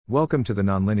Welcome to the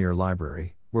Nonlinear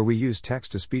Library, where we use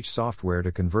text-to-speech software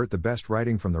to convert the best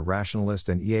writing from the rationalist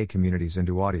and EA communities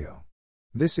into audio.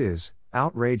 This is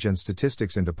Outrage and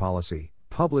Statistics into Policy,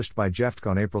 published by jefftk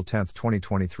on April 10,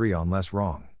 2023 on Less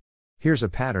Wrong. Here's a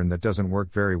pattern that doesn't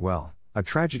work very well. A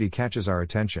tragedy catches our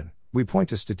attention, we point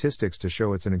to statistics to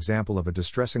show it's an example of a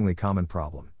distressingly common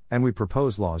problem, and we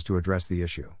propose laws to address the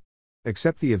issue.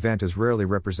 Except the event is rarely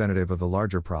representative of the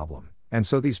larger problem, and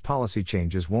so these policy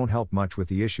changes won't help much with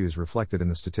the issues reflected in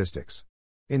the statistics.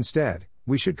 Instead,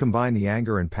 we should combine the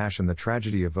anger and passion the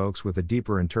tragedy evokes with a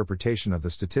deeper interpretation of the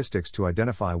statistics to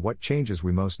identify what changes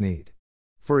we most need.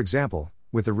 For example,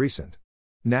 with the recent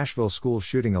Nashville school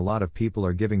shooting, a lot of people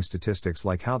are giving statistics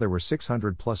like how there were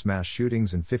 600 plus mass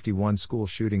shootings and 51 school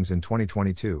shootings in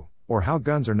 2022, or how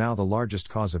guns are now the largest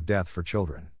cause of death for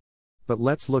children. But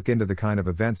let's look into the kind of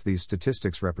events these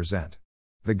statistics represent.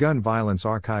 The Gun Violence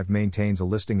Archive maintains a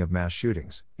listing of mass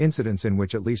shootings, incidents in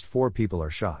which at least 4 people are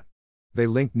shot. They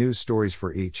link news stories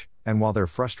for each, and while they're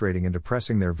frustrating and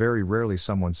depressing, they're very rarely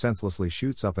someone senselessly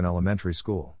shoots up an elementary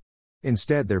school.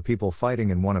 Instead, they're people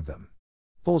fighting and one of them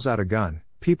pulls out a gun,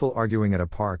 people arguing at a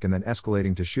park and then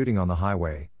escalating to shooting on the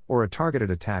highway, or a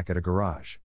targeted attack at a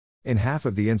garage. In half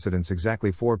of the incidents,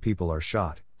 exactly 4 people are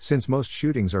shot, since most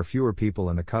shootings are fewer people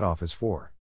and the cutoff is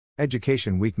 4.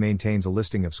 Education Week maintains a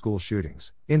listing of school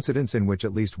shootings, incidents in which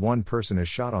at least one person is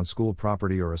shot on school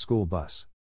property or a school bus.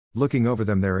 Looking over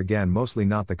them, they're again mostly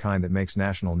not the kind that makes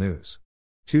national news.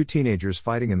 2 teenagers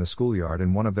fighting in the schoolyard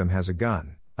and one of them has a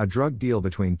gun, a drug deal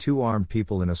between 2 armed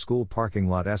people in a school parking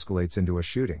lot escalates into a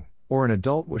shooting, or an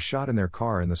adult was shot in their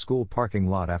car in the school parking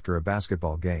lot after a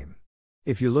basketball game.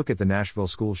 If you look at the Nashville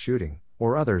school shooting,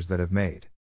 or others that have made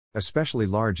especially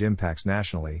large impacts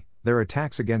nationally, they're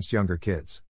attacks against younger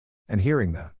kids. And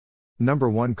hearing the number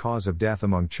 1 cause of death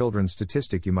among children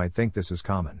statistic, you might think this is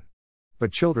common.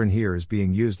 But children here is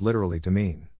being used literally to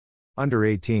mean under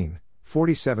 18,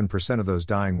 47% of those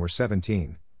dying were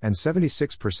 17, and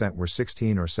 76% were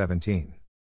 16 or 17.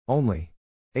 Only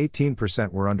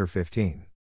 18% were under 15.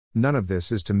 None of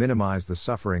this is to minimize the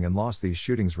suffering and loss these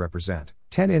shootings represent.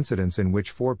 10 incidents in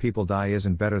which 4 people die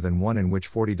isn't better than 1 in which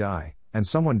 40 die, and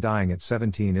someone dying at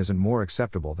 17 isn't more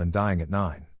acceptable than dying at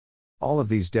 9. All of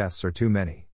these deaths are too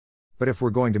many. But if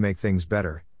we're going to make things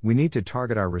better, we need to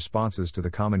target our responses to the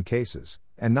common cases,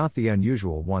 and not the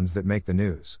unusual ones that make the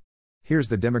news. Here's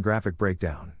the demographic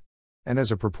breakdown. And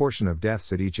as a proportion of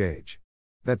deaths at each age.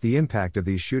 That the impact of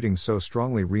these shootings so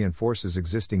strongly reinforces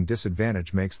existing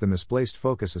disadvantage makes the misplaced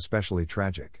focus especially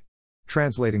tragic.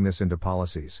 Translating this into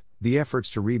policies, the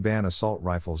efforts to re-ban assault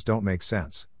rifles don't make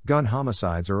sense. Gun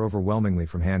homicides are overwhelmingly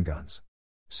from handguns.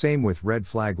 Same with red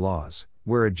flag laws,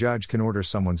 where a judge can order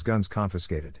someone's guns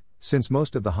confiscated, since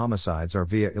most of the homicides are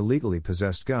via illegally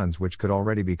possessed guns which could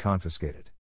already be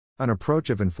confiscated. An approach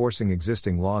of enforcing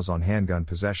existing laws on handgun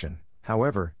possession,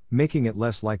 however, making it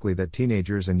less likely that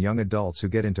teenagers and young adults who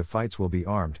get into fights will be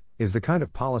armed, is the kind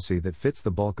of policy that fits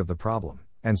the bulk of the problem,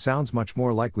 and sounds much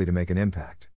more likely to make an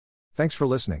impact. Thanks for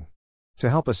listening. To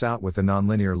help us out with the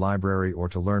Nonlinear Library or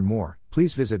to learn more,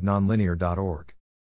 please visit nonlinear.org.